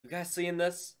guys seeing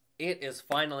this? It is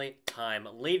finally time,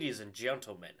 ladies and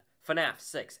gentlemen. FNaF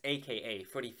 6, aka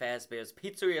Freddy Fazbear's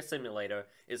Pizzeria Simulator,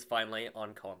 is finally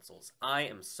on consoles. I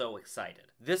am so excited.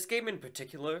 This game in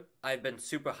particular, I've been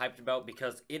super hyped about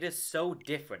because it is so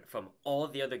different from all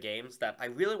the other games that I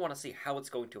really want to see how it's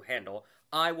going to handle.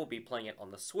 I will be playing it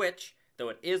on the Switch, though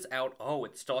it is out. Oh,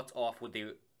 it starts off with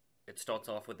the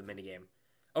minigame.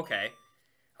 Okay.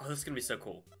 Oh, this is gonna be so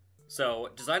cool. So,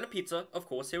 design a pizza, of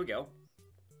course, here we go.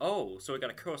 Oh, so we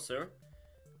got a cursor.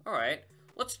 Alright,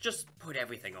 let's just put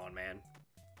everything on, man.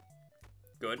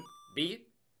 Good. B.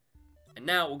 And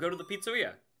now we'll go to the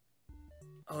pizzeria.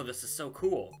 Oh, this is so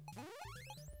cool.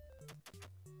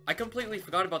 I completely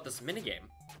forgot about this minigame,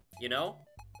 you know?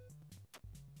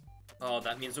 Oh,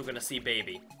 that means we're gonna see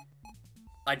Baby.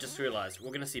 I just realized,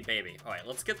 we're gonna see Baby. Alright,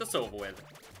 let's get this over with.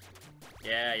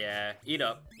 Yeah, eat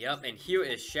up. Yep, and here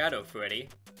is Shadow Freddy.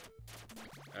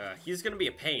 He's gonna be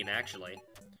a pain, actually.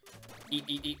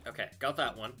 Eat. Okay, got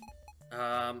that one.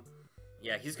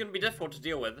 Yeah, he's gonna be difficult to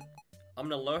deal with. I'm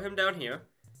gonna lower him down here.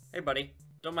 Hey, buddy,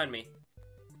 don't mind me.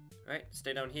 Alright,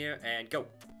 stay down here and go.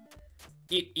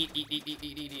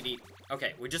 Eat.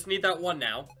 Okay, we just need that one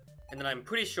now. And then I'm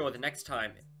pretty sure the next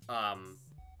time,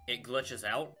 it glitches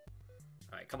out.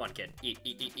 Alright, come on, kid.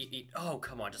 Eat. Oh,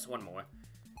 come on, just one more.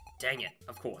 Dang it,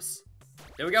 of course.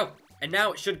 There we go. And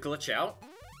now it should glitch out.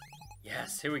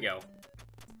 Yes, here we go.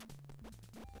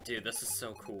 Dude, this is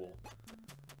so cool.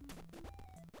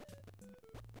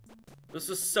 This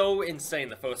was so insane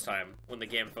the first time when the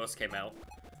game first came out.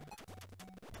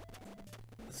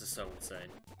 This is so insane.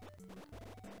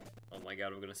 Oh my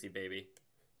god, we're gonna see Baby.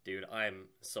 Dude, I'm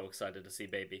so excited to see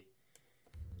Baby.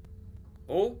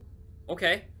 Oh,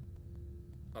 okay.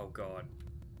 Oh god.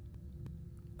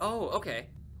 Oh, okay.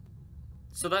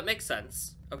 So that makes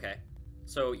sense. Okay.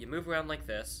 So you move around like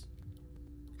this.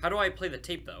 How do I play the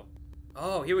tape though?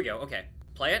 Oh, here we go. Okay.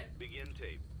 Play it. Begin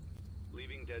tape.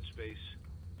 Leaving dead space.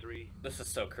 3. This is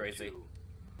so crazy. 2,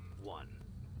 1.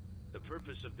 The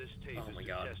purpose of this tape is to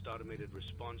test automated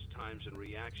response times and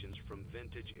reactions from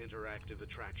vintage interactive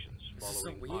attractions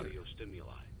following audio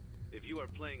stimuli. If you are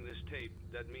playing this tape,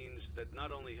 that means that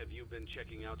not only have you been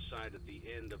checking outside at the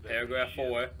end of paragraph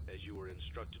 4, as you were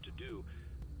instructed to do,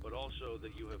 but also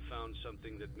that you have found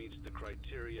something that meets the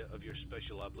criteria of your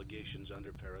special obligations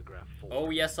under paragraph 4. Oh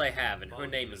yes, I have, and her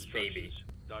name is Baby.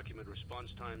 Document response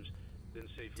times, then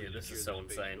safely Dude, this secure is so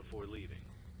the space insane. before leaving.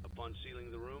 Upon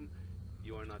sealing the room,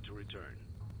 you are not to return.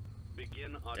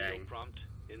 Begin audio prompt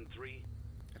in 3.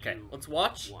 Okay, 2, let's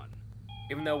watch. 1.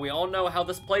 Even though we all know how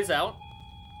this plays out.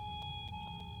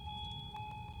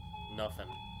 Nothing.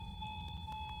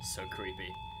 So creepy.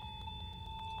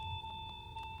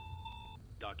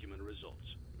 Document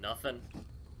results. Nothing.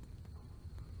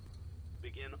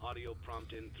 Begin audio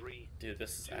prompt in 3. Dude,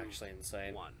 this is 2, actually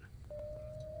insane. 1.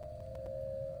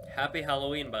 Happy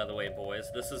Halloween, by the way,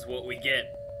 boys. This is what we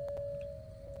get.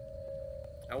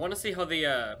 I want to see how the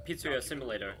Pizzeria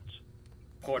Simulator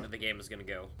part of the game is gonna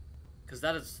go, because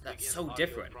that's so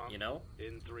different, you know.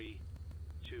 In 3,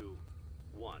 2,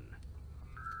 1.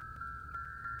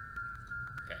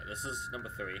 Okay, this is number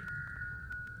 3.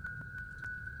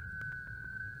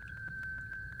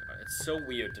 It's so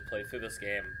weird to play through this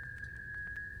game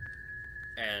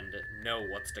and know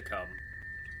what's to come.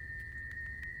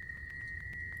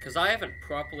 Because I haven't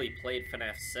properly played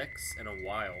FNaF 6 in a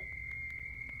while.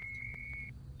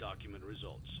 Document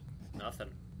results. Nothing.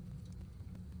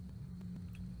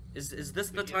 Is this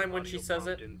the time when she says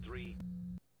it? In 3,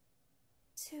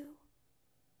 2,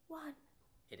 1.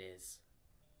 It is.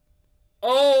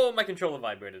 Oh, my controller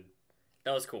vibrated.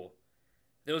 That was cool.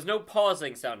 There was no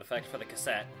pausing sound effect for the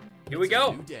cassette. Here we go.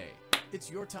 It's a new day.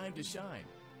 It's your time to shine.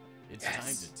 It's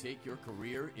time to take your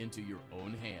career into your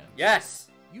own hands. Yes.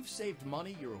 You've saved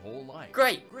money your whole life.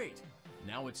 Great.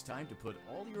 Now it's time to put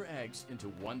all your eggs into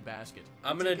one basket.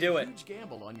 I'm gonna do it. Huge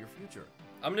gamble on your future.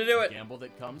 I'm gonna do it. A gamble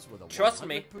that comes with a Trust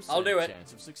me, I'll do it.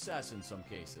 chance of success in some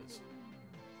cases.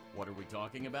 What are we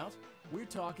talking about? We're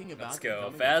talking about Let's go.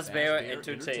 becoming a Fazbear Fazbear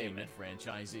Entertainment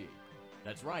franchisee.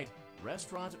 That's right.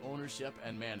 Restaurant ownership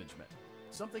and management.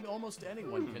 Something almost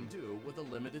anyone can do with a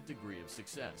limited degree of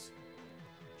success.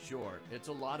 Sure, it's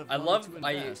a lot of money to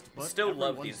invest, but still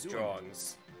love everyone's these doing it.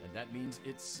 drawings. And that means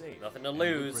it's safe. Nothing to and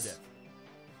lose. lucrative.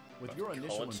 With But your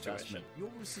initial college investment, tuition.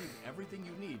 you'll receive everything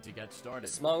you need to get started.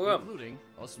 Small room. Including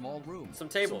a small room. Some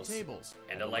tables. And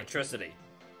And electricity.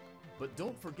 But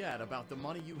don't forget about the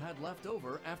money you had left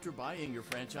over after buying your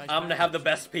franchise. I'm gonna have the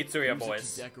package. best pizzeria, Use it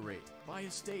boys. to decorate, buy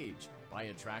a stage, buy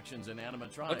attractions and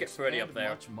animatronics, Look at Freddy and up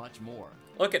there. much more.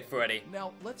 Look at Freddy.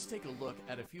 Now, let's take a look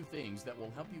at a few things that will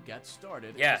help you get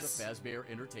started Yes. as a Fazbear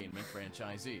Entertainment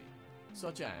franchisee.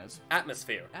 such as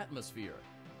atmosphere.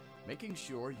 Making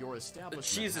sure your establishment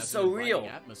cheese has is an so inviting real.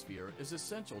 atmosphere is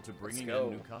essential to bringing go.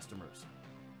 in new customers.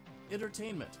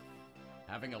 Entertainment.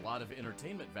 Having a lot of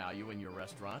entertainment value in your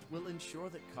restaurant will ensure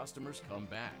that customers come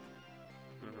back.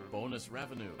 Bonus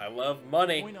revenue. I love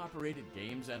money. Coin-operated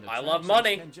games and I love attractions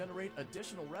money. can generate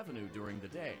additional revenue during the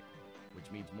day, which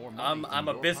means more money. I'm in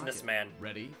a your businessman. pocket,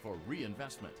 ready for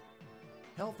reinvestment.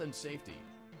 Health and safety.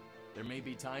 There may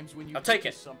be times when you I'll take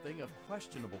purchase it. something of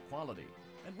questionable quality,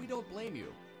 and we don't blame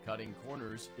you. Cutting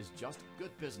corners is just good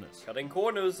business. Cutting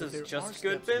corners But is there are just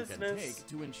good steps you can business. take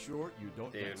to ensure you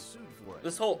don't Dude. get sued for it.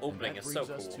 This whole And opening that is so brings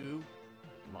us cool. to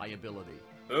liability.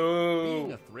 Ooh.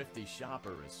 Being a thrifty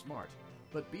shopper is smart,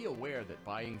 but be aware that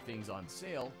buying things on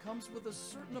sale comes with a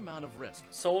certain amount of risk.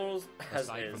 Souls has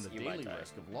Aside from is, the you might daily die.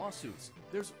 risk of lawsuits,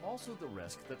 there's also the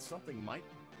risk that something might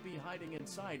be hiding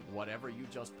inside whatever you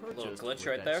just purchased glitch with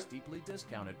right that there. steeply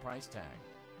discounted price tag.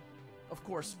 Of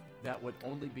course, that would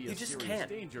only be You a just serious can't.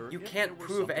 danger You if can't there were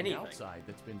prove something anything. outside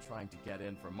that's been trying to get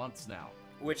in for months now.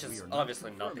 Which We is are not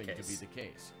obviously not the confirming case. to be the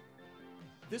case.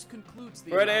 This concludes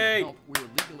the Freddy! amount of help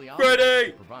we're legally obligated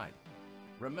Freddy! to provide.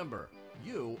 Remember,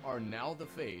 you are now the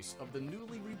face of the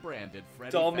newly rebranded Freddy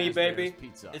It's all me, Fazbear's baby.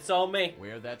 Pizza. It's all me.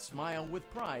 Wear that smile with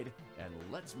pride, and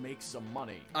let's make some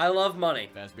money. I love money.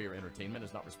 Fazbear Entertainment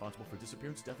is not responsible for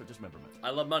disappearance, death, or dismemberment.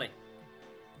 I love money.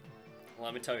 Well,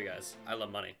 let me tell you guys, I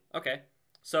love money. Okay,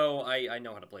 so I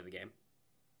know how to play the game.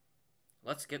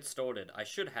 Let's get started. I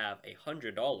should have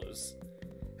 $100.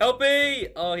 Help me!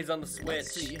 Oh, he's on the Switch.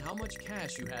 Let's see how much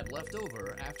cash you had left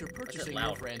over after purchasing your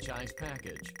loud? franchise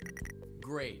package.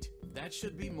 Great. That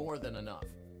should be more than enough.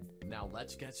 Now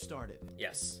let's get started.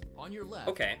 Yes. On your left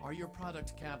Okay. are your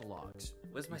product catalogs.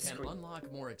 Where's my You can screen?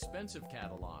 unlock more expensive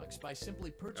catalogs by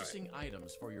simply purchasing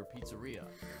items for your pizzeria.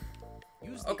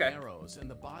 Use the Okay. arrows in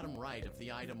the bottom right of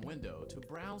the item window to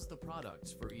browse the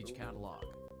products for each catalog.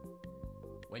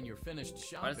 When you're finished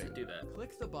shopping, Why does it do that?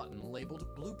 click the button labeled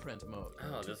Blueprint Mode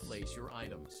Oh, to this- place your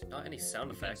items. Not any sound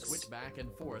You can effects. switch back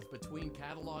and forth between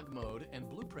catalog mode and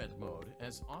blueprint mode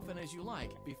as often as you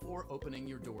like before opening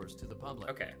your doors to the public.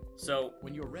 Okay, so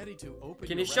When you're ready to open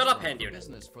Can your you shut up, restaurant hand for unit?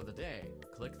 business for the day,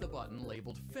 click the button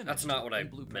labeled Finish. that's not what I in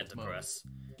Blueprint meant to mode. press.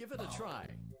 Give it a try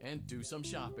and do some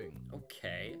shopping.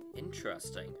 Okay,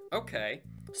 interesting. Okay,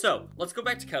 so let's go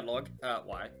back to catalog.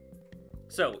 Why?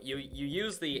 So you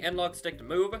use the analog stick to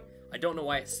move. I don't know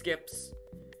why it skips.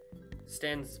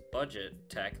 Stands budget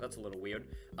tech. That's a little weird.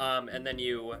 And then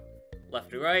you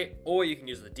left to right, or you can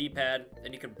use the D-pad,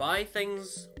 and you can buy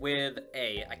things with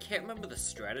A. I can't remember the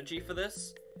strategy for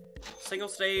this. Single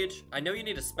stage. I know you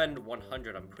need to spend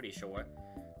 100. I'm pretty sure.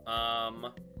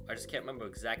 I just can't remember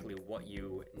exactly what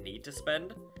you need to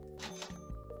spend.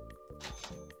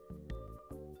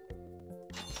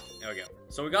 There we go.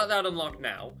 So we got that unlocked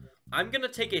now. I'm gonna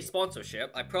take a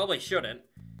sponsorship. I probably shouldn't.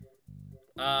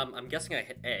 I'm guessing I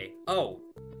hit A. Oh,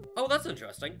 that's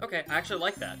interesting. Okay, I actually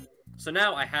like that. So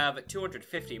now I have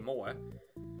 250 more.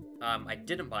 I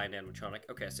didn't buy an animatronic.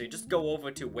 Okay, so you just go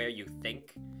over to where you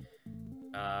think.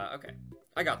 Okay,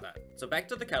 I got that. So back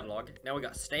to the catalog. Now we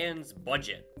got Stan's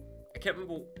budget. I can't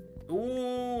remember.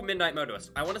 Ooh, Midnight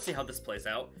Motorist. I want to see how this plays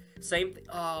out. Same thing.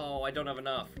 Oh, I don't have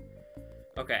enough.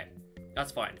 Okay,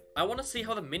 that's fine. I want to see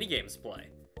how the minigames play.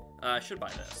 I should buy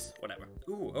this. Whatever.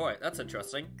 Ooh, alright, that's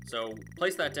interesting. So,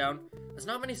 place that down. There's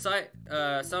not many sound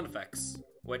effects,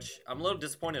 which I'm a little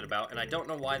disappointed about, and I don't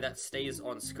know why that stays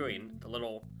on screen. The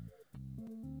little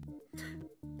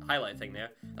highlight thing there.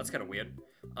 That's kind of weird.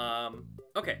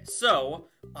 Okay, so,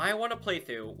 I want to play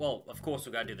through, well, of course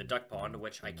we gotta do the duck pond,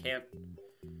 which I can't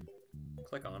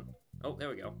click on. Oh, there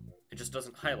we go. It just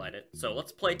doesn't highlight it. So,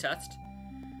 let's play test.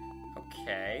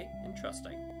 Okay,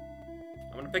 interesting.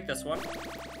 I'm gonna pick this one.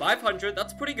 500,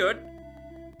 that's pretty good.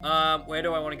 Where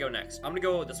do I want to go next? I'm gonna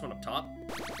go with this one up top.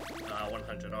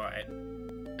 100, alright.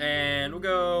 And we'll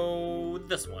go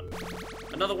this one.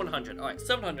 Another 100, alright,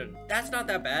 700. That's not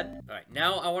that bad. Alright,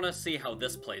 now I want to see how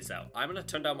this plays out. I'm gonna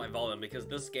turn down my volume because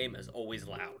this game is always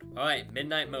loud. Alright,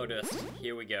 Midnight Motorist,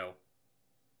 here we go.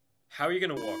 How are you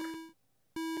gonna walk?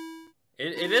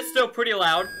 It is still pretty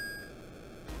loud.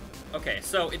 Okay,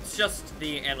 so it's just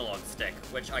the analog stick,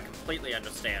 which I completely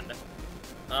understand.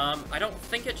 I don't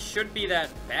think it should be that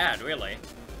bad, really.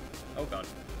 Oh god.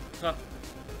 Huh.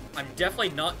 I'm definitely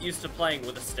not used to playing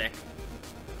with a stick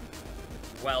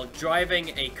while driving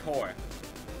a car.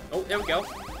 Oh, there we go.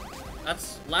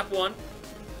 That's lap 1.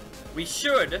 We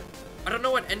should... I don't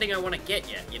know what ending I want to get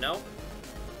yet, you know?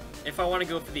 If I want to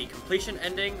go for the completion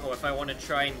ending, or if I want to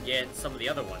try and get some of the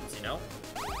other ones, you know?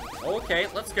 Okay,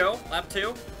 let's go. Lap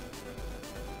 2.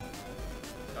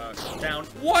 Down.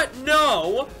 What?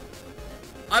 No!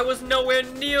 I was nowhere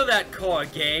near that car,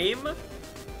 game.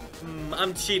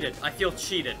 I'm cheated. I feel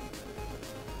cheated.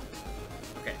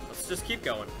 Okay, let's just keep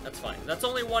going. That's fine. That's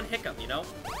only one hiccup, you know?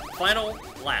 Final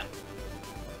lap.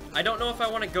 I don't know if I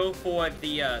want to go for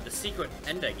the secret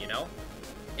ending, you know?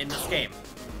 In this game.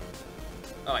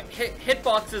 Alright,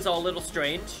 hitboxes are a little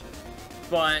strange,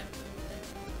 but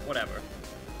whatever.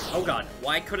 Oh god,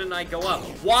 why couldn't I go up?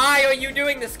 Why are you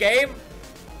doing this, game?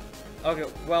 Okay,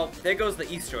 well, there goes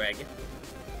the Easter egg.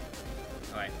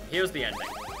 Alright, here's the ending.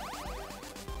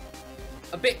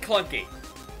 A bit clunky.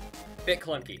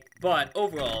 But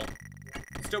overall,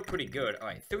 still pretty good.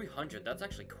 Alright, 300, that's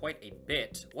actually quite a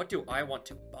bit. What do I want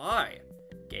to buy,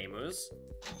 gamers?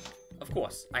 Of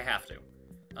course, I have to.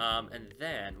 And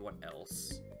then, what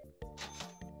else?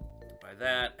 Buy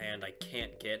that, and I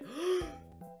can't get...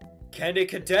 Candy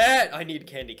Cadet! I need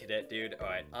Candy Cadet, dude.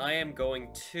 Alright, I am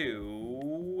going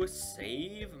to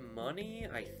save money,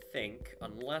 I think,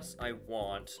 unless I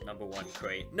want #1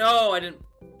 crate. No, I didn't...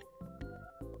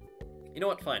 You know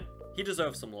what, fine. He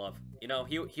deserves some love. You know,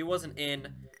 he wasn't in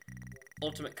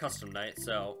Ultimate Custom Night,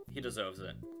 so he deserves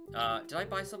it. Did I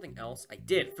buy something else? I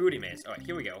did. Fruity Maze. Alright,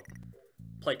 here we go.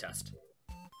 Playtest.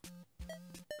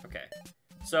 Okay.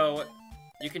 So,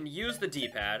 you can use the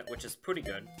D-pad, which is pretty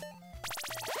good.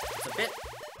 It's a bit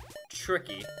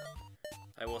tricky,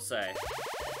 I will say.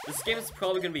 This game is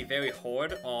probably going to be very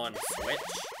hard on Switch.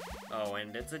 Oh,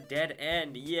 and it's a dead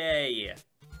end. Yay!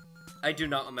 I do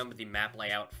not remember the map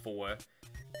layout for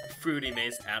Fruity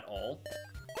Maze at all.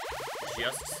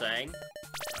 Just saying.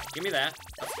 Alright, give me that.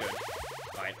 That's good.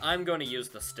 Alright, I'm going to use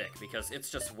the stick because it's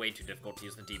just way too difficult to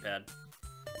use the D-pad.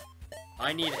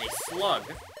 I need a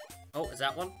slug. Oh, is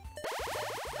that one?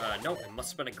 Nope, it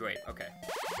must have been a grape. Okay.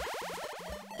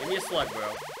 Give me a slug,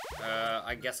 bro.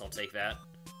 I guess I'll take that.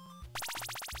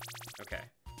 Okay.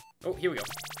 Oh, here we go.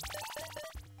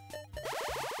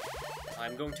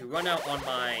 I'm going to run out on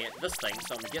this thing,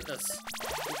 so I'm gonna get this.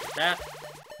 Look at that.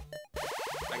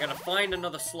 I gotta find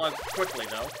another slug quickly,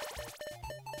 though.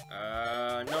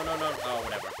 No. Oh,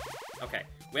 whatever. Okay.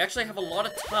 We actually have a lot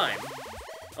of time.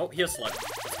 Oh, here's slug.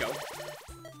 Let's go.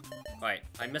 Alright,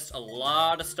 I missed a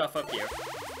lot of stuff up here.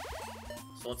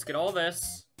 So let's get all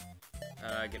this.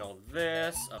 Get all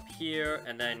this up here,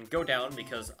 and then go down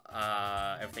because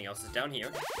everything else is down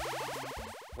here.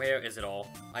 Where is it all?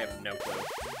 I have no clue.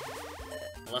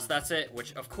 Unless that's it,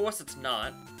 which of course it's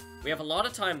not. We have a lot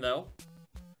of time though,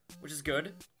 which is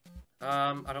good.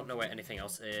 I don't know where anything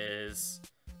else is.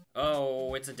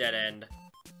 Oh, it's a dead end.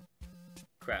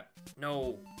 Crap.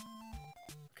 No.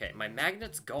 Okay, my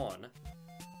magnet's gone.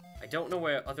 I don't know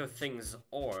where other things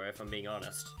are, if I'm being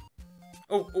honest.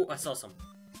 Oh, I saw some.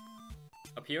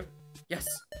 Up here? Yes!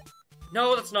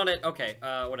 No, that's not it! Okay,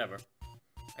 whatever.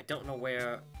 I don't know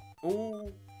where...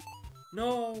 Oh!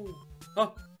 No!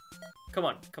 Oh! Come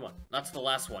on. That's the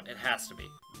last one. It has to be.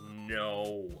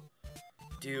 No!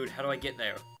 Dude, how do I get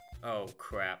there? Oh,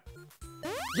 crap.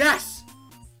 Yes!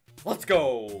 Let's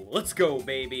go,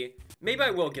 baby! Maybe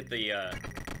I will get the,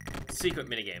 secret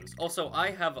minigames. Also,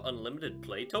 I have unlimited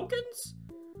play tokens?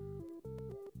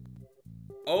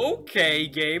 Okay,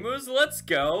 gamers, let's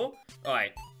go!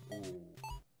 Alright. Ooh.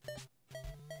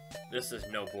 This is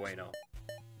no bueno.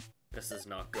 This is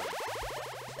not good.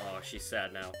 Oh, she's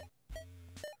sad now.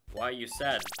 Why are you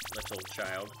sad, little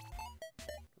child?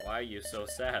 Why are you so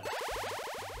sad?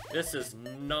 This is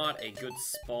not a good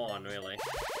spawn, really.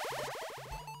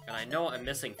 And I know I'm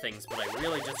missing things, but I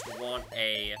really just want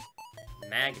a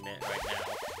magnet right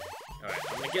now. Alright,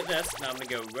 I'm gonna get this, now I'm gonna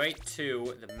go right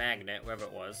to the magnet, wherever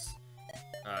it was.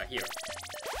 Here.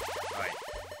 Alright.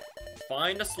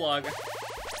 Find a slug.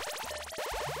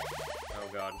 Oh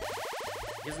god.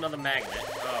 Here's another magnet.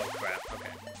 Oh crap,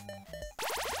 okay.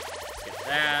 Let's get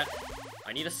that.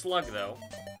 I need a slug though.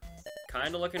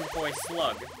 Kinda looking for a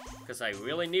slug, because I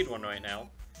really need one right now.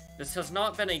 This has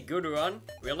not been a good run,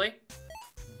 really.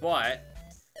 But,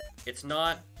 it's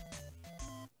not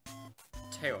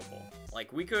terrible.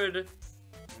 Like, we could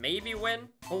maybe win.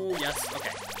 Oh, yes,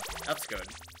 okay. That's good.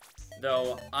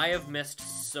 Though, I have missed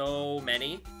so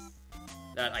many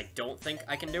that I don't think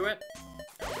I can do it.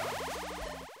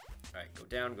 Alright, go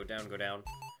down. Crap,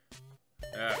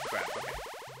 okay.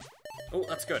 Oh,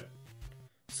 that's good.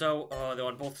 So, they're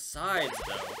on both sides,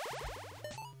 though.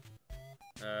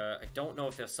 I don't know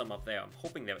if there's some up there. I'm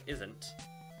hoping there isn't.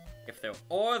 If there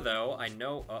are, though, I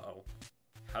know... Uh-oh.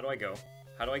 How do I go?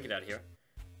 How do I get out of here?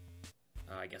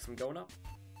 I guess I'm going up.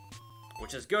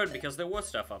 Which is good, because there was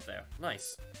stuff up there.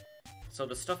 Nice. So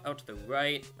the stuff out to the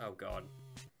right... Oh, God.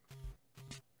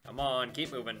 Come on,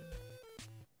 keep moving.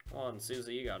 Come on,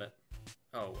 Susie, you got it.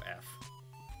 Oh, F.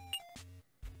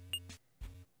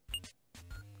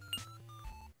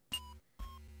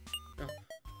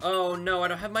 Oh no, I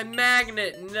don't have my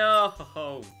magnet!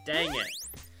 No! Dang it.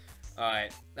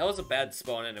 Alright, that was a bad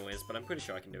spawn anyways, but I'm pretty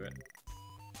sure I can do it.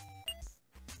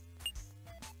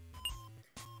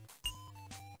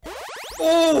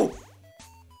 Oh!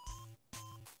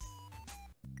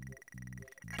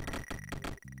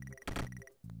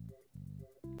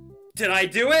 Did I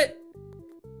do it?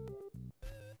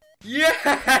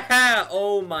 Yeah!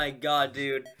 Oh my god,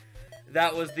 dude.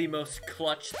 That was the most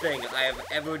clutch thing I have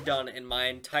ever done in my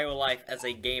entire life as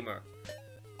a gamer.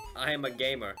 I am a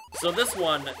gamer. So this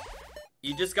one,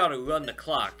 you just gotta run the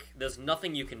clock. There's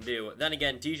nothing you can do. Then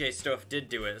again, DJ Stuff did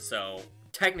do it, so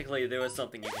technically there is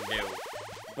something you can do.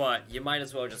 But you might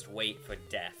as well just wait for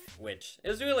death, which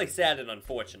is really sad and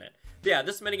unfortunate. But yeah,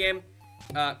 this minigame,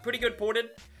 pretty good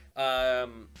ported. I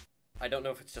don't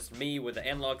know if it's just me with the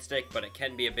analog stick, but it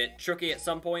can be a bit tricky at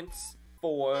some points.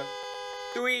 4,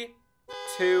 3,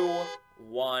 2,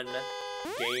 1,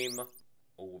 game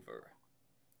over.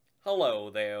 Hello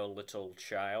there, little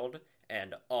child,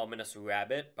 and ominous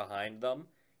rabbit behind them.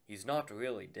 He's not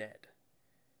really dead.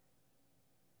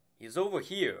 He's over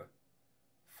here.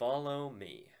 Follow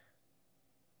me.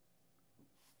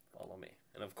 Follow me.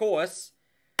 And of course,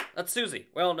 that's Susie.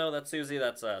 Well, no, that's Susie.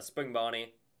 That's Spring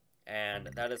Bonnie. And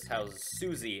that is how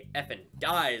Susie effing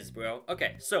dies, bro.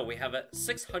 Okay, so we have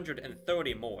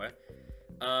 630 more.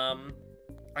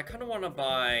 I kind of want to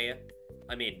buy...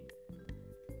 I mean...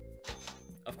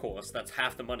 Of course, that's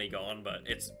half the money gone, but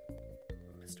it's...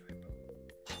 Mr. Hippo.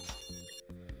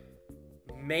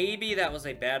 Maybe that was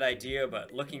a bad idea,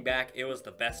 but looking back, it was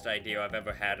the best idea I've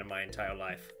ever had in my entire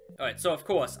life. Alright, so of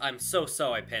course, I'm so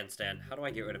sorry, Panstan. How do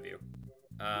I get rid of you?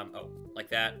 Oh, like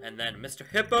that, and then Mr.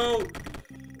 Hippo!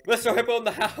 Mr. Hippo in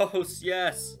the house,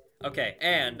 yes! Okay,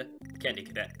 and Candy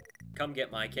Cadet. Come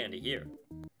get my candy here.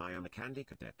 I am a Candy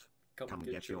Cadet. Come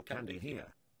get your candy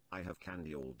here. I have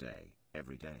candy all day,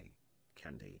 every day.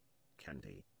 Candy,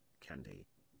 candy, candy.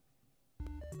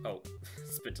 Oh,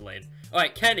 it's a bit delayed.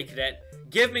 Alright, Candy Cadet,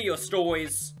 give me your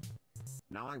stories.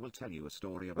 Now I will tell you a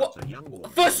story about a young woman.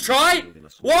 First try?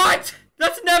 What?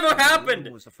 That's never happened!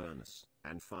 There was a furnace,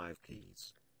 and 5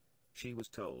 keys. She was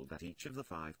told that each of the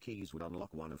 5 keys would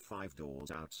unlock one of 5 doors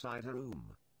outside her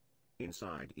room.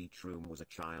 Inside each room was a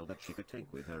child that she could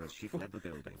take with her as she fled the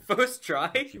building. First try?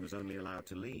 But she was only allowed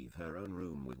to leave her own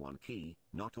room with 1 key,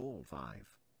 not all 5.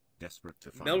 Desperate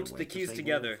to find melt the keys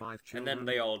together, and then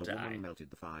they all die. The woman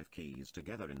melted the 5 keys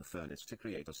together in the furnace to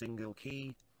create a single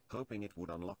key, hoping it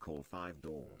would unlock all 5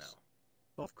 doors.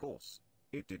 No. Of course,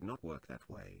 it did not work that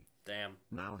way. Damn.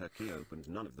 Now her key opened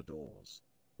none of the doors.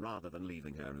 Rather than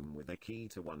leaving her room with a key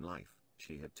to 1 life,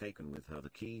 she had taken with her the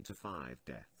key to 5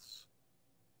 deaths.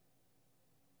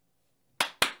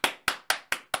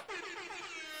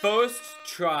 First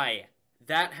try.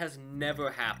 That has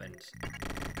never happened.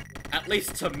 At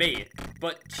least to me.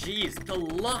 But jeez, the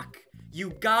luck you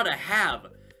gotta have.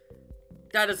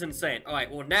 That is insane.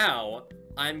 Alright, well now,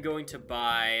 I'm going to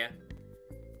buy...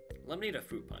 lemonade or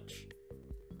fruit punch?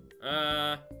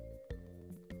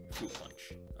 Fruit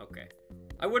punch. Okay.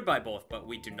 I would buy both, but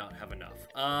we do not have enough.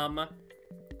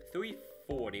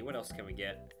 340. What else can we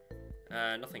get?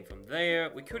 Nothing from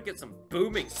there. We could get some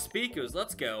booming speakers.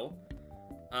 Let's go.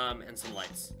 And some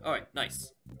lights. Alright,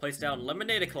 nice. Place down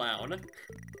Lemonade Clown.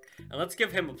 And let's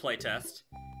give him a playtest.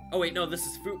 Oh wait, no, this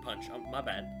is Fruit Punch. Oh, my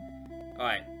bad.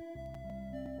 Alright.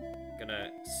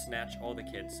 Gonna snatch all the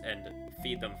kids and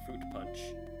feed them Fruit Punch.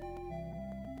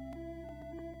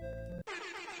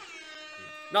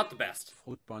 Not the best.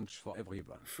 Fruit punch for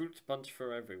everyone. Fruit punch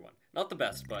for everyone. Not the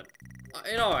best, but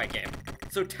an alright game.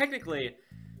 So technically,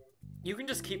 you can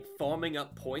just keep farming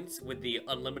up points with the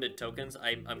unlimited tokens.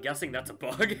 I'm guessing that's a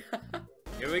bug.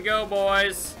 Here we go,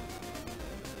 boys.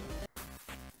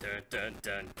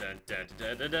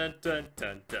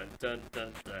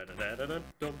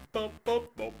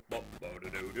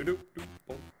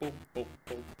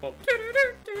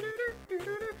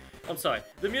 I'm sorry,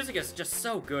 the music is just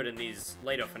so good in these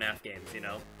later FNaF games, you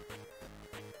know?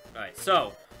 Alright,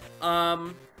 so,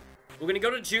 we're gonna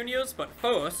go to Junior's, but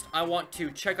first, I want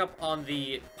to check up on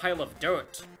the pile of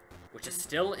dirt, which is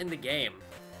still in the game.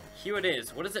 Here it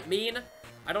is. What does it mean?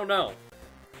 I don't know.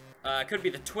 It could be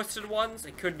the twisted ones,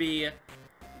 it could be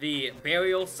the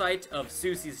burial site of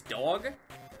Susie's dog.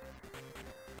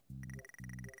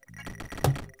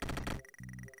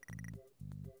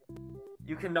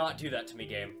 You cannot do that to me,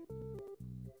 game.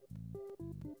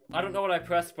 I don't know what I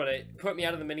pressed, but it put me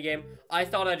out of the minigame. I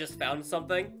thought I just found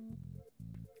something,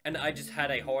 and I just had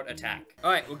a heart attack.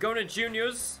 Alright, we're going to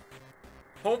Junior's.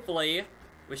 Hopefully,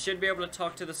 we should be able to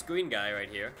talk to this green guy right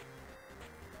here.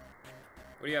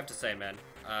 What do you have to say, man?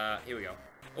 Here we go.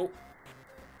 Oh.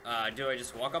 Do I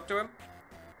just walk up to him?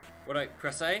 What do I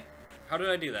press A? How did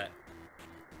I do that?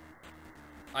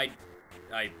 I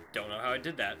don't know how I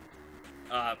did that.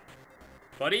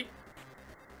 Buddy?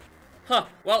 Huh,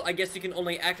 well, I guess you can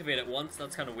only activate it once.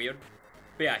 That's kind of weird.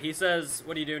 But yeah, he says,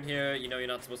 what are you doing here? You know you're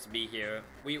not supposed to be here.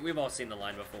 We've all seen the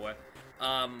line before.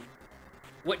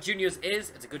 What Junior's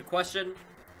is? It's a good question.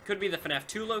 Could be the FNaF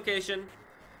 2 location.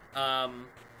 Yeah,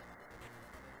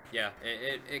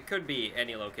 it could be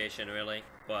any location, really.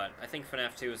 But I think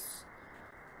FNaF 2 is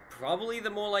probably the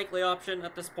more likely option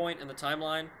at this point in the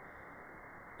timeline.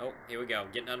 Oh, here we go.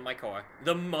 Getting out of my car.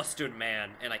 The Mustard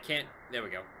Man. And I can't... There we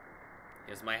go.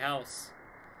 Here's my house.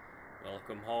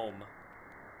 Welcome home.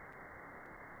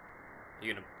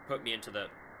 You're gonna put me into the...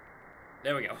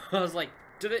 There we go. I was like,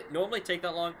 did it normally take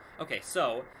that long? Okay,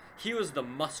 so, he was the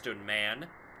Mustard Man.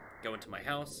 Go into my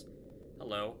house.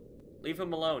 Hello. Leave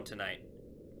him alone tonight.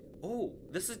 Oh,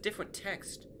 this is different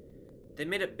text. They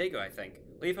made it bigger, I think.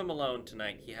 Leave him alone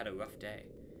tonight. He had a rough day.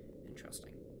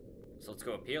 Interesting. So let's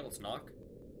go up here. Let's knock.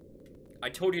 I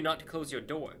told you not to close your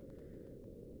door.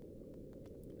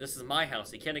 This is my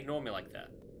house. You can't ignore me like that.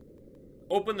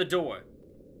 Open the door.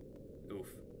 Oof.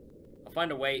 I'll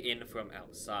find a way in from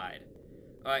outside.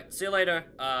 Alright, see you later.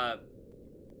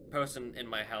 Person in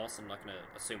my house. I'm not gonna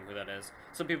assume who that is.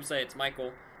 Some people say it's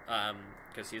Michael,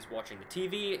 because he's watching the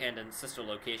TV, and in sister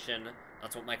location,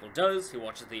 that's what Michael does. He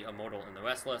watches The Immortal and the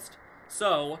Restless.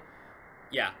 So,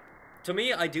 yeah. To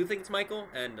me, I do think it's Michael,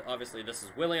 and obviously this is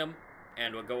William,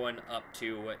 and we're going up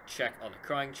to check on the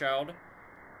crying child.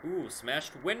 Ooh,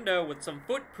 smashed window with some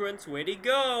footprints. Where'd he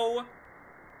go?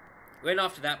 Ran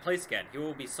off to that place again. He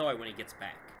will be sorry when he gets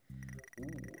back.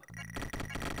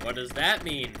 Ooh. What does that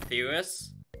mean,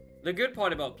 Theorist? The good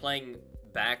part about playing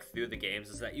back through the games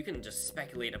is that you can just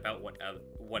speculate about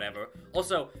whatever.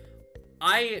 Also,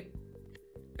 I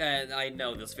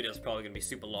know this video is probably going to be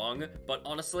super long, but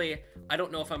honestly, I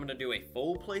don't know if I'm going to do a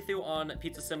full playthrough on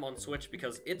Pizza Sim on Switch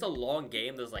because it's a long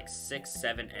game. There's like 6,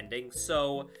 7 endings,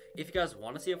 so if you guys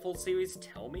want to see a full series,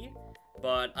 tell me.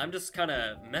 But I'm just kind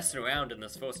of messing around in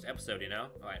this first episode, you know?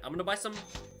 Alright, I'm going to buy some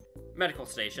medical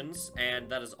stations, and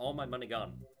that is all my money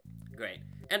gone. Great.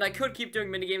 And I could keep doing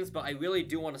minigames, but I really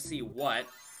do want to see what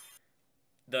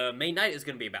the main night is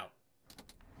going to be about.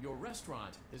 Your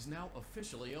restaurant is now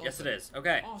officially open. Yes, it is.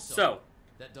 Okay, also, so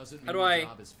that doesn't mean how do the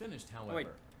job is finished, however. Wait,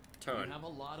 turn. You have a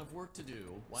lot of work to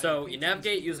do. So you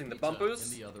navigate using the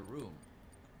bumpers, in the other room.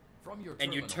 From your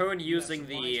and you terminal, turn using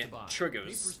the triggers.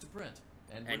 Papers to print,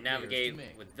 and navigate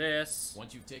with this.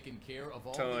 Once you've taken care of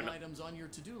all turn the items on your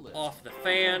to-do list, off the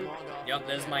fan. Yep,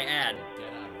 there's my ad.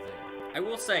 Get out of there. I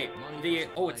will say the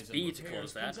it's B to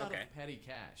close that. Okay. Petty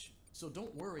cash. So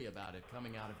don't worry about it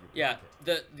coming out of your yeah,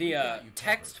 pocket. the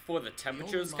text for the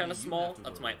temperature is kind of small.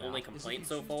 That's my only complaint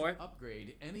so far.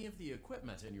 Upgrade any of the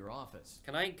equipment in your office.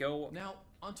 Can I go? Now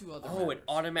onto other Oh, matters. it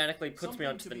automatically puts me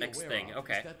onto the next thing.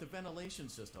 Okay. That the ventilation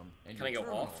system and Can I go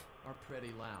terminal off? Are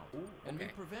pretty loud. Ooh, and may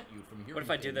okay. prevent you from hearing What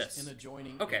if I do things this? in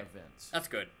adjoining Okay, air vents. that's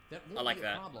good. That I won't like be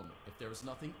that. a problem if there is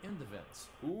nothing in the vents.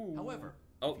 Ooh. However,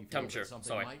 oh, if you feel temperature. that something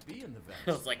Sorry. might be in the vents,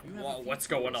 I was like, you have a whoa, few what's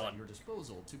going tools on? At your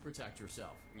disposal to protect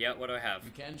yourself. Yeah, what do I have? You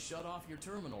can shut off your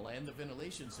terminal and the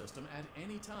ventilation system at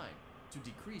any time to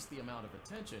decrease the amount of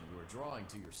attention you are drawing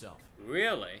to yourself.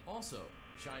 Really? Also,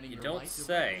 shining You your don't light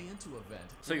say. directly into a vent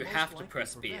So will you most have to likely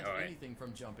press B, prevent alright. anything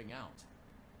from jumping out.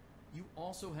 You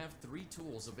also have 3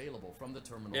 tools available from the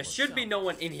terminal. There should be itself. no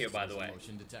one in here, by the way. There's a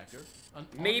motion detector, an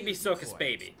Maybe audio Circus decoy,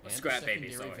 Baby. A and Scrap a Baby,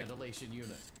 secondary sorry. ventilation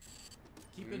unit.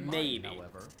 Keep in Maybe. mind,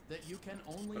 however, that you can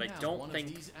only But I have don't one think-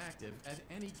 of these active at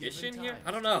any given Is she in time. here?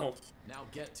 I don't know. Now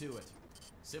get to it.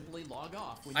 Simply log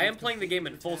off when I am you've playing the game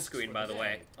in completed full your tasks screen, for by the day,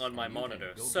 way, on my and you can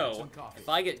monitor. go get So, some coffee. if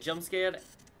I get jump scared,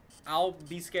 I'll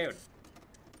be scared.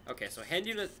 Okay, so hand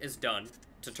unit is done.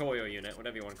 Tutorial unit,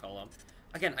 whatever you want to call them.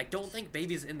 Again, I don't think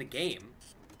Baby's in the game.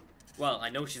 Well, I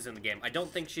know she's in the game. I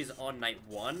don't think she's on night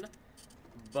 1,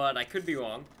 but I could be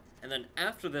wrong. And then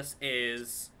after this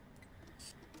is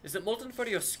it Molten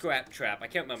Freddy or Scrap Trap? I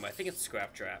can't remember. I think it's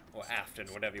Scrap Trap, or Afton,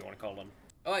 whatever you want to call them.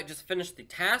 Alright, just finished the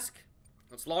task.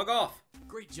 Let's log off.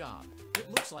 Great job. It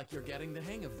looks like you're getting the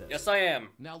hang of this. Yes, I am.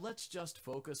 Now let's just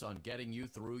focus on getting you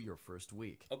through your first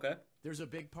week. Okay. There's a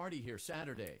big party here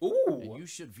Saturday. Ooh. And you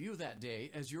should view that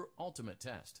day as your ultimate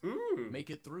test. Make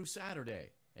it through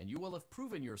Saturday, and you will have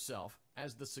proven yourself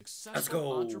as the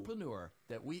successful entrepreneur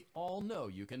that we all know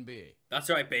you can be. That's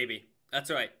right, baby. That's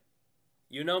right.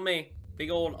 You know me. Big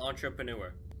old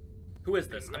entrepreneur. Who is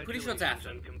this? I'm pretty sure it's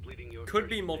Afton. Could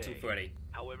be Molten Freddy.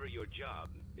 However, your job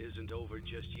isn't over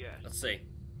just yet. Let's see.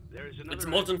 It's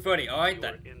Molten Freddy. Alright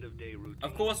then.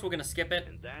 Of course we're gonna skip it.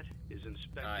 And that is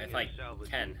If I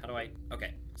can. How do I...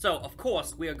 Okay. So, of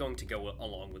course, we are going to go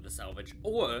along with the salvage.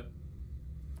 Or,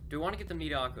 do we want to get the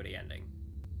mediocrity ending?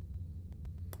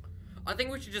 I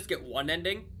think we should just get one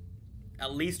ending.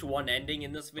 At least one ending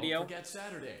in this video. Don't forget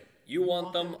Saturday. You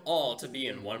want them all to be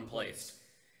in one place.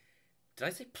 Did I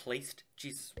say placed?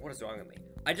 Jesus, what is wrong with me?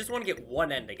 I just want to get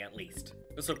one ending at least.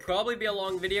 This will probably be a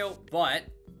long video, but...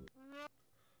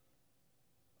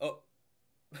 Oh.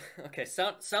 Okay,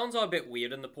 sounds a bit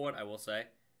weird in the port, I will say.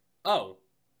 Oh.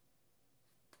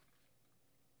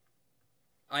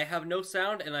 I have no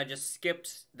sound, and I just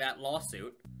skipped that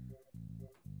lawsuit.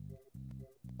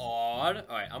 Odd.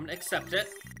 Alright, I'm gonna accept it.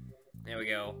 There we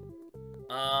go.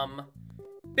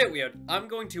 Bit weird. I'm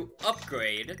going to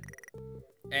upgrade,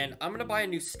 and I'm gonna buy a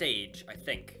new stage, I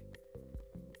think.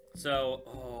 So,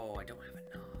 oh, I don't have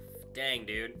enough. Dang,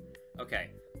 dude.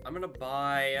 Okay, I'm gonna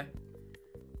buy...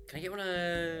 Can I get one of...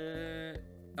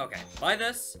 Okay, buy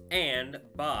this, and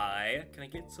buy... Can I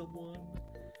get someone?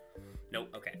 Nope,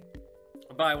 okay.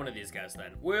 I'll buy one of these guys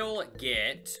then. We'll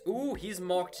get... Ooh, he's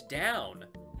marked down.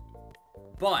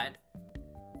 But...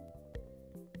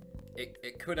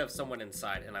 It could have someone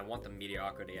inside, and I want the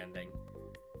mediocrity ending.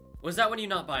 Was that when you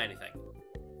not buy anything?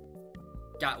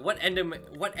 God, what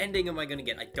ending am I gonna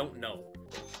get? I don't know.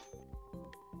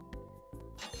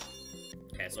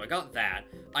 Okay, so I got that.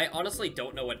 I honestly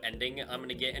don't know what ending I'm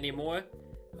gonna get anymore.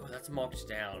 Oh, that's marked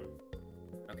down.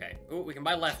 Okay. Ooh, we can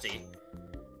buy Lefty,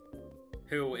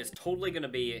 who is totally gonna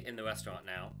be in the restaurant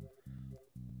now.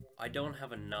 I don't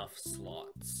have enough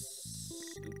slots.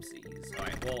 Oopsies.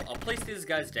 Alright, well, I'll place these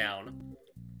guys down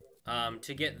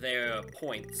to get their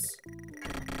points.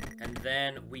 And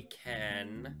then we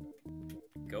can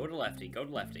go to Lefty. Go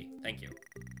to Lefty. Thank you.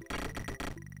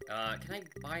 Can I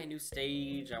buy a new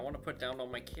stage? I want to put down all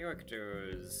my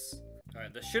characters.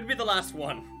 Alright, this should be the last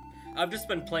one. I've just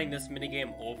been playing this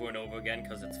minigame over and over again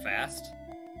because it's fast.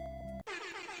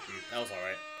 That was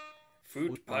alright.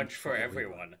 Fruit punch for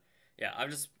everyone. Yeah,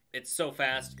 it's so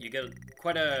fast. You get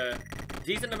quite a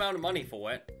decent amount of money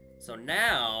for it. So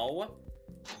now,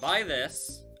 buy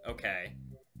this. Okay.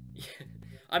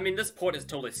 I mean, this port is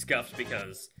totally scuffed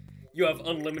because you have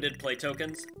unlimited play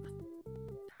tokens.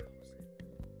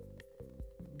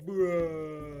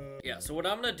 Yeah, so what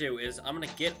I'm gonna do is I'm gonna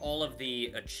get all of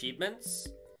the achievements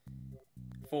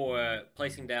for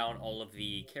placing down all of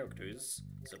the characters.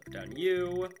 So put down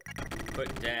you,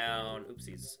 put down,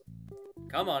 oopsies.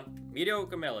 Come on,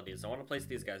 mediocre melodies. I want to place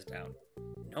these guys down.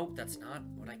 Nope, that's not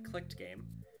what I clicked, game.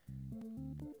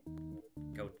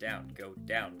 Go down, go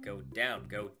down, go down,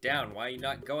 go down. Why are you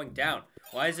not going down?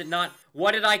 Why is it not?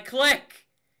 What did I click?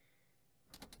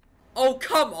 Oh,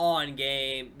 come on,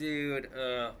 game. Dude,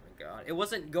 oh my god. It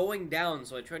wasn't going down,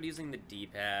 so I tried using the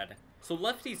D-pad. So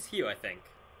Lefty's here, I think.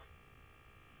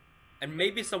 And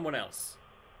maybe someone else.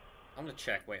 I'm gonna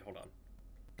check. Wait, hold on.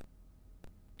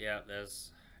 Yeah,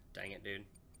 there's... Dang it, dude.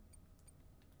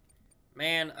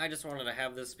 Man, I just wanted to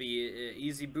have this be an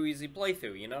easy breezy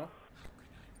playthrough, you know?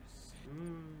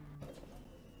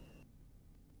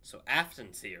 So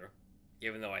Afton's here,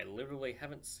 even though I literally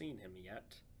haven't seen him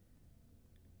yet.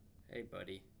 Hey,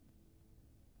 buddy.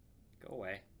 Go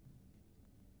away.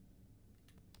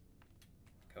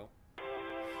 Go.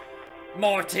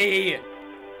 Morty!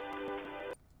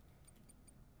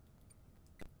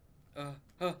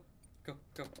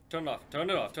 Go. Turn it off. Turn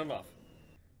it off. Turn it off.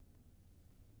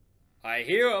 I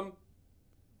hear him.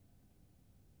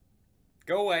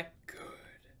 Go away. Good.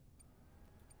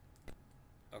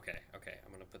 Okay.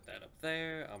 I'm gonna put that up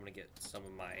there. I'm gonna get some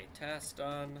of my tasks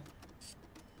done.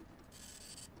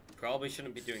 Probably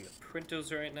shouldn't be doing the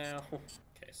printers right now.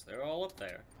 Okay, so they're all up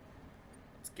there.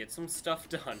 Let's get some stuff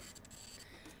done.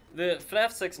 The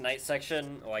FNaF 6 night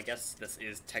section, oh, I guess this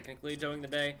is technically during the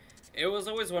day. It was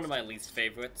always one of my least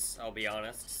favorites, I'll be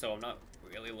honest, so I'm not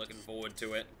really looking forward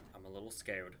to it. I'm a little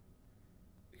scared,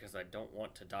 because I don't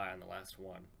want to die on the last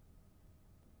one.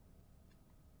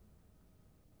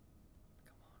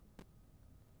 Come on.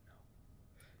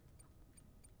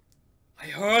 No. I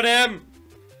heard him!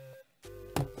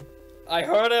 I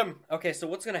heard him! Okay, so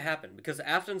what's gonna happen? Because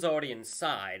Afton's already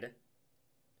inside,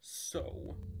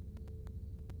 so...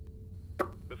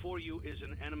 Before you is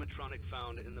an animatronic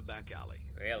found in the back alley.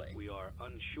 Really? We are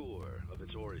unsure of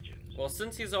its origins. Well,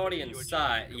 since he's already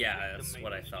inside, yeah, that's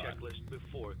what I thought.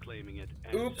 Before claiming it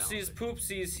and oopsies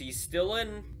poopsies, he's still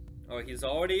in. Or he's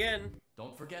already in.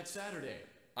 Don't forget Saturday.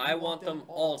 I want them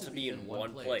all to be in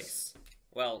one place.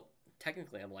 Well,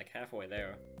 technically I'm like halfway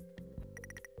there.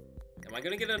 Am I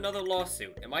gonna get another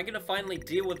lawsuit? Am I gonna finally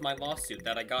deal with my lawsuit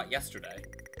that I got yesterday?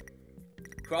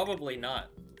 Probably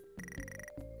not.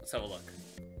 Let's have a look.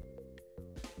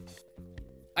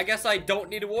 I guess I don't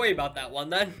need to worry about that one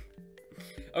then.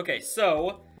 Okay,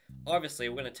 so obviously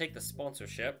we're gonna take the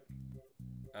sponsorship.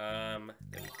 There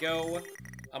we go.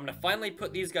 I'm gonna finally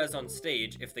put these guys on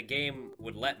stage if the game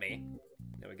would let me.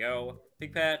 There we go.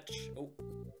 Big Patch. Oh.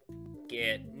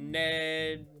 Get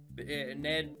Ned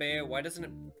Bear. Why doesn't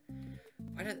it?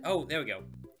 Oh, there we go.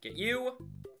 Get you.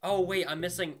 Oh wait, I'm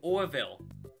missing Orville.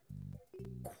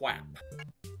 Quap.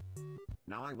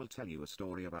 Now I will tell you a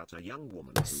story about a young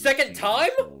woman. Second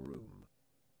time?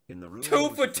 In the room.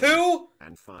 2 for 2?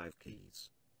 And 5 keys.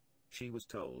 She was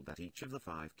told that each of the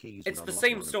 5 keys. It's the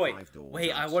same story.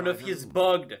 Wait, I wonder if he's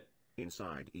bugged.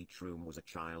 Inside each room was a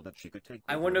child that she could take.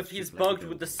 I wonder if he's bugged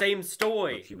with the same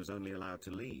story. But she was only allowed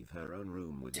to leave her own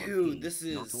room with 1 key. Dude, this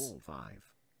is not all 5.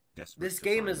 This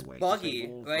game is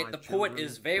buggy, right? The port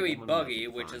is very buggy,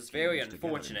 which is very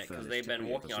unfortunate because they've been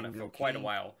working on it for quite a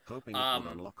while.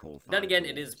 Then again,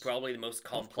 it is probably the most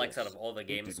complex out of all the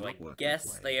games, so I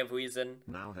guess they have reason.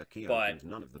 But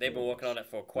they've been working on it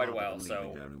for quite a while,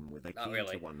 so not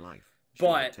really.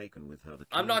 But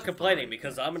I'm not complaining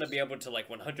because I'm gonna be able to like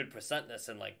 100% this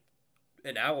in like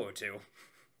an hour or 2.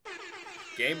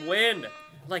 Game win!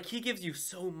 Like, he gives you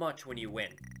so much when you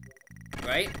win,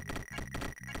 right?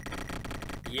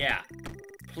 Yeah.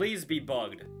 Please be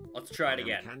bugged. Let's try it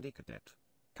again. Candy Cadet.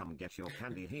 Come get your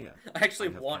candy here. I actually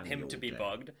want him to be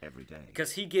bugged. Every day.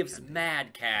 Because he gives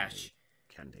mad cash.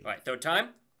 Candy. Alright, third time?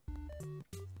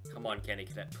 Come on, Candy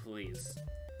Cadet, please.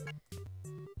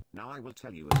 Now I will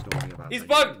tell you a story about He's a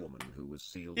bugged! woman who was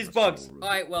sealed. He's bugged!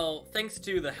 Alright, well, thanks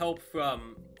to the help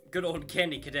from good old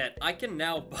Candy Cadet, I can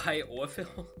now buy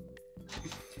Orville.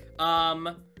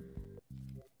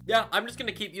 Yeah, I'm just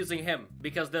gonna keep using him,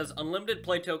 because there's unlimited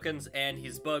play tokens, and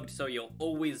he's bugged, so you'll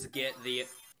always get the...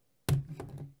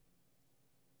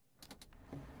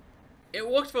 It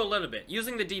worked for a little bit.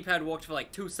 Using the D-pad worked for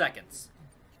like 2 seconds.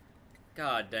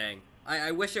 God dang.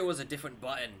 I wish it was a different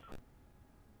button.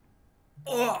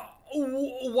 Oh,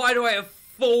 why do I have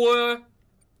 4?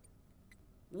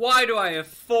 Why do I have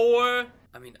 4?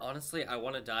 I mean, honestly, I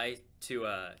want to die to,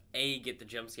 A, get the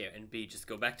jump scare, and B, just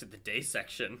go back to the day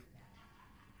section.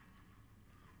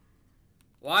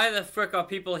 Why the frick are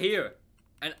people here?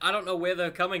 And I don't know where they're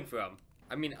coming from.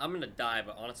 I mean, I'm gonna die,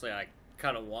 but honestly, I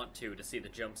kind of want to see the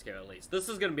jump scare at least. This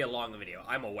is gonna be a long video,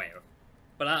 I'm aware.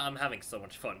 But I'm having so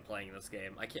much fun playing this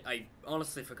game. I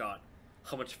honestly forgot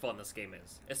how much fun this game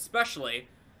is. Especially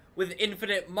with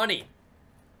infinite money.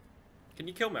 Can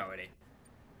you kill me already?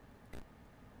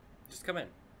 Just come in.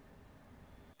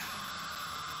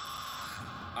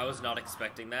 I was not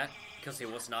expecting that, because he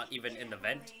was not even in the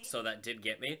vent, so that did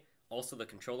get me. Also, the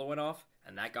controller went off,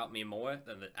 and that got me more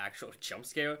than the actual jump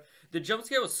scare. The jump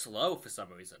scare was slow for some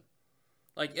reason.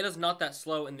 Like, it is not that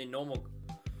slow in the normal...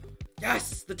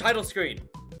 Yes! The title screen!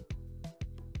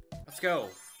 Let's go.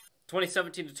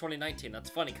 2017 to 2019. That's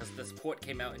funny, because this port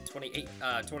came out in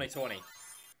 2020.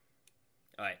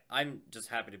 Alright, I'm just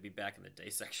happy to be back in the day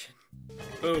section.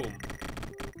 Boom.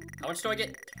 How much do I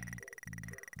get?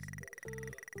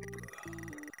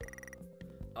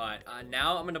 Alright,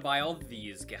 now I'm gonna buy all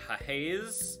these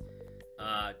guys.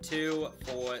 2,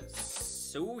 4,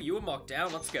 so you were marked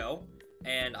down, let's go.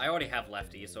 And I already have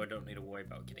Lefty, so I don't need to worry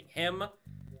about getting him.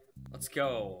 Let's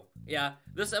go. Yeah,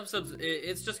 this episode,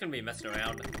 it's just gonna be messing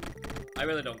around. I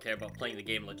really don't care about playing the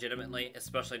game legitimately,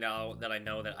 especially now that I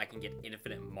know that I can get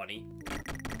infinite money.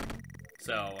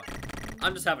 So,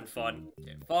 I'm just having fun.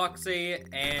 Get Foxy,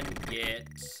 and get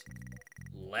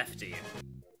Lefty.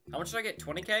 How much did I get?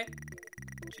 20k?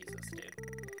 Jesus, dude.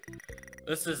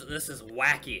 This is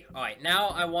wacky. Alright, now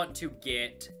I want to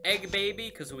get Egg Baby,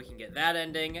 because we can get that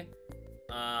ending.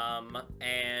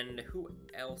 And who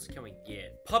else can we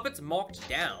get? Puppet's marked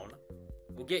down.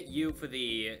 We'll get you for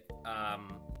the,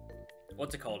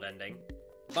 what's it called ending?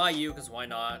 Buy you, because why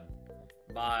not?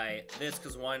 Buy this,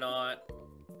 because why not?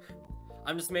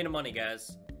 I'm just made of money,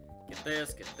 guys. Get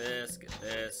this, get this, get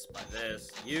this, buy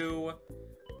this, you.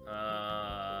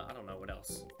 I don't know what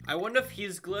else. I wonder if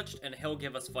he's glitched and he'll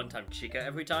give us Funtime Chica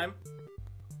every time.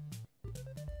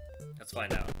 Let's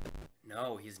find out.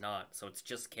 No, he's not, so it's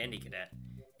just Candy Cadet.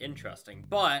 Interesting,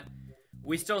 but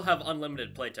we still have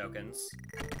unlimited play tokens.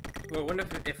 Well, I wonder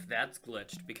if that's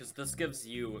glitched, because this gives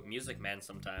you Music Man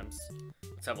sometimes.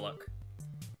 Let's have a look.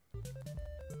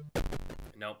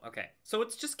 Nope, okay. So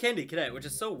it's just Candy Cadet, which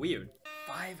is so weird.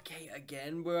 5k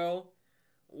again, bro?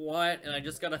 What? And I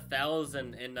just got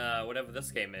 1,000 in, whatever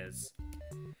this game is.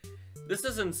 This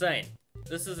is insane.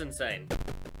 This is insane.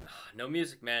 No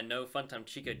Music Man, no Funtime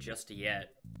Chica just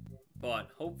yet. But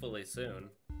hopefully soon.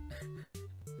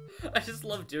 I just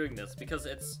love doing this because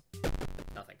it's...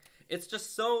 nothing. It's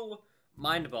just so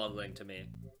mind-boggling to me.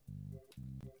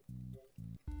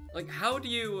 Like, how do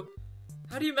you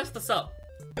mess this up?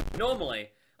 Normally,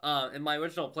 and my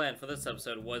original plan for this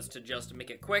episode was to just make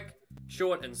it quick,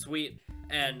 short, and sweet,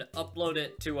 and upload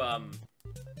it to,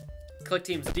 Click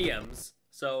Team's DMs,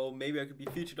 so maybe I could be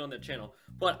featured on their channel.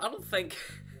 But I don't think...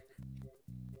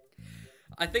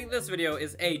 I think this video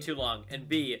is A, too long, and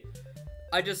B,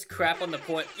 I just crap on the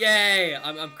port. Yay!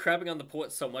 I'm crapping on the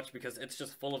port so much because it's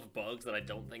just full of bugs that I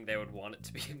don't think they would want it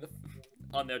to be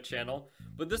on their channel.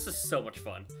 But this is so much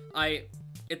fun.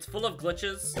 It's full of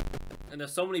glitches, and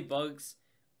there's so many bugs,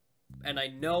 and I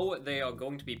know they are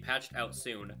going to be patched out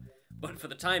soon. But for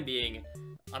the time being,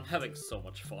 I'm having so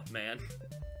much fun, man.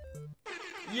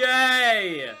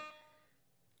 Yay!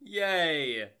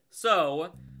 Yay!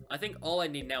 So, I think all I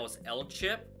need now is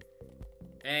L-chip.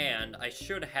 And I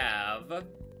should have...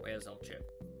 Where's L-chip?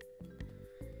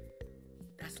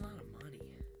 That's a lot of money.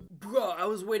 Bro, I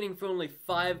was waiting for only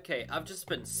 5k. I've just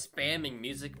been spamming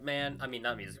Music Man. I mean,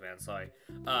 not Music Man, sorry.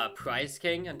 Prize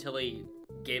King until he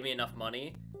gave me enough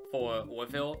money for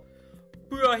Orville.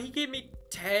 Bro, he gave me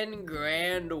 10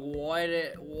 grand.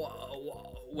 Wait.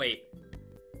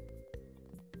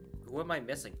 Who am I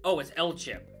missing? Oh, it's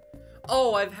L-chip.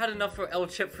 Oh, I've had enough for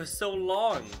L-chip for so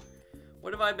long.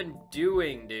 What have I been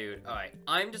doing, dude? Alright,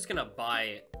 I'm just gonna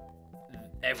buy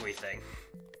everything.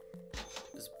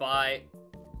 Just buy...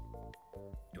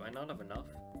 Do I not have enough?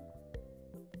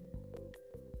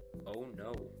 Oh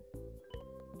no.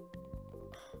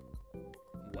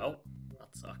 Well,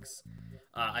 that sucks.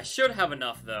 I should have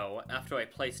enough, though, after I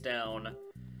place down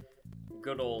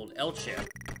good old L-chip.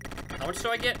 How much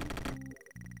do I get?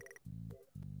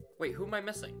 Wait, who am I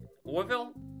missing?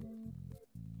 Orville?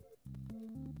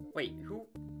 Wait, who?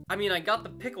 I mean, I got the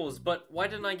pickles, but why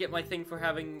didn't I get my thing for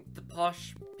having the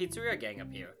posh pizzeria gang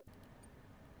up here?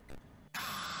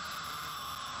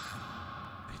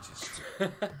 Bitches.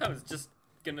 I was just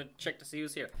gonna check to see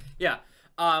who's here. Yeah,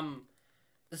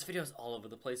 this video is all over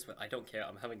the place, but I don't care.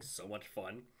 I'm having so much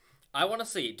fun. I want to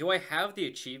see, do I have the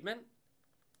achievement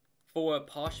for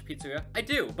posh pizzeria? I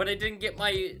do, but I didn't get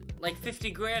my, like,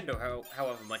 50 grand or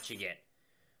however much you get.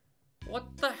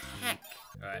 What the heck?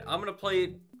 Alright, I'm gonna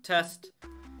test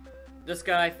this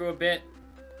guy for a bit.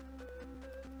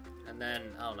 And then,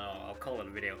 I don't know, I'll call it a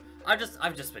video. I've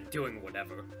just been doing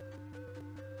whatever.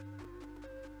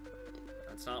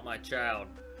 That's not my child.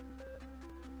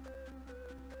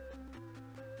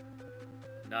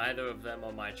 Neither of them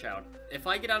are my child. If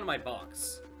I get out of my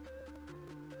box,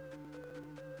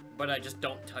 but I just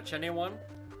don't touch anyone,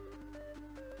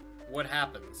 what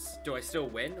happens? Do I still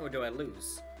win or do I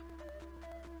lose?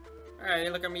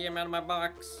 Alright, look at me, I'm out of my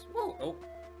box. Whoa, oh.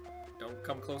 Don't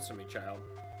come close to me, child.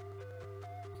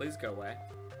 Please go away.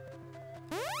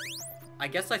 I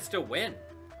guess I still win.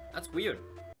 That's weird.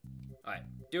 Alright,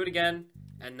 do it again,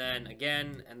 and then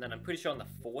I'm pretty sure on the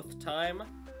 4th time,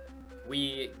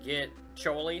 we get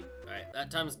Charlie. Alright,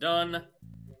 that time's done.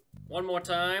 One more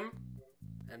time,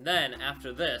 and then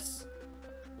after this,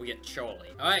 we get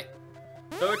Charlie. Alright,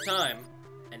 3rd time,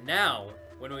 and now,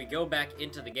 when we go back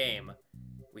into the game,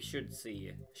 we should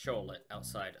see Charlotte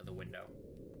outside of the window.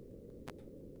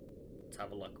 Let's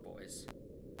have a look, boys.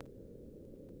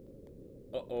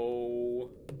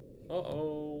 Uh-oh.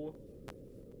 Uh-oh.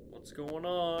 What's going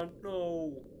on?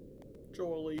 No.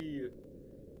 Charlie.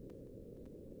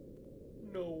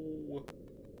 No.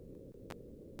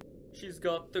 She's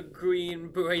got the green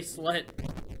bracelet.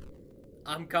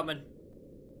 I'm coming.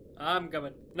 I'm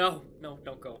coming. No, no,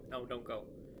 don't go. No, don't go.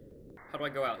 How do I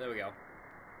go out? There we go.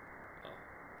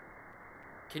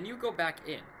 Can you go back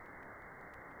in?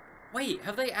 Wait,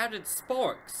 have they added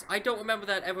sparks? I don't remember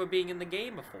that ever being in the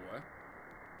game before.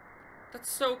 That's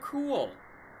so cool.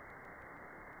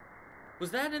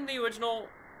 Was that in the original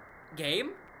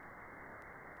game?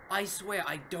 I swear,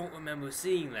 I don't remember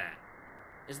seeing that.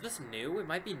 Is this new? It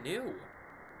might be new.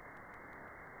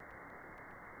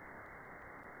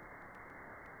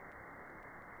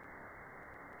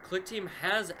 Click Team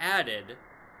has added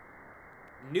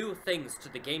new things to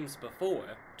the games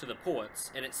before, to the ports,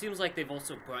 and it seems like they've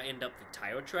also brightened up the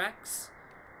tire tracks.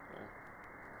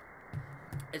 Well,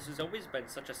 this has always been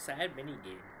such a sad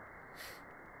minigame.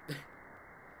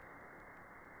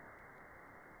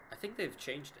 I think they've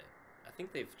changed it. I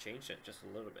think they've changed it just a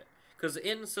little bit. Because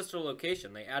in Sister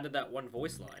Location, they added that one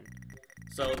voice line.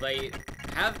 So they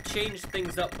have changed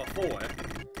things up before.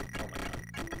 Oh my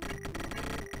god.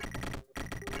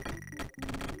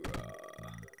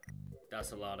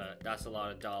 That's a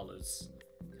lot of dollars.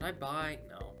 Can I buy?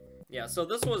 No. Yeah, so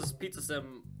this was Pizza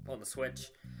Sim on the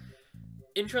Switch.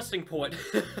 Interesting port.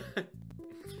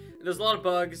 There's a lot of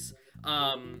bugs.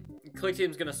 Click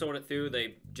Team's gonna sort it through.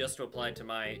 They just replied to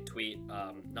my tweet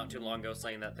not too long ago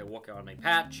saying that they're working on a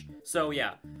patch. So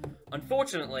yeah,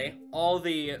 unfortunately, all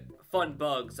the fun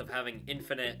bugs of having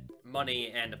infinite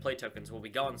money and play tokens will be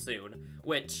gone soon,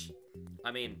 which,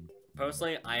 I mean,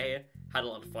 personally, I had a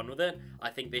lot of fun with it. I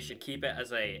think they should keep it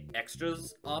as a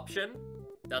extras option.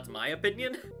 That's my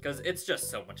opinion, because it's just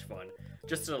so much fun.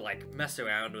 Just to, like, mess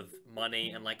around with money,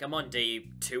 and, like, I'm on day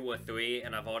 2 or 3,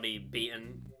 and I've already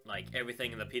beaten, like,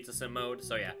 everything in the Pizza Sim mode,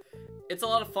 so yeah. It's a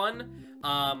lot of fun.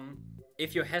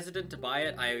 If you're hesitant to buy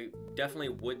it, I definitely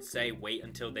would say wait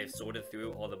until they've sorted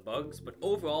through all the bugs, but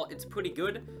overall, it's pretty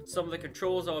good. Some of the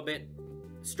controls are a bit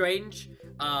strange,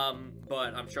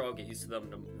 but I'm sure I'll get used to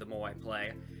them the more I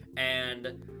play.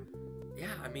 And yeah,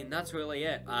 I mean, that's really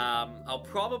it. I'll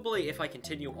probably, if I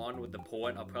continue on with the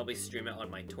port, I'll probably stream it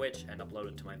on my Twitch and upload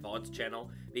it to my VODs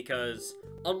channel, because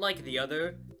unlike the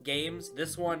other games,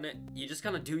 this one, you just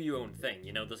kind of do your own thing,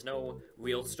 you know? There's no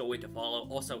real story to follow.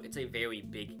 Also, it's a very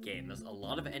big game. There's a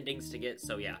lot of endings to get,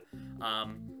 so yeah.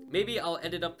 Maybe I'll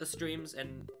edit up the streams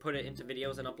and put it into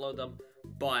videos and upload them,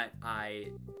 but I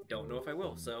don't know if I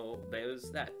will, so there's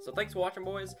that. So thanks for watching,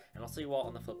 boys, and I'll see you all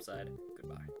on the flip side.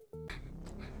 Goodbye.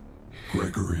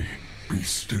 Gregory, be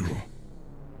still.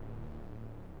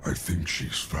 I think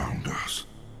she's found us.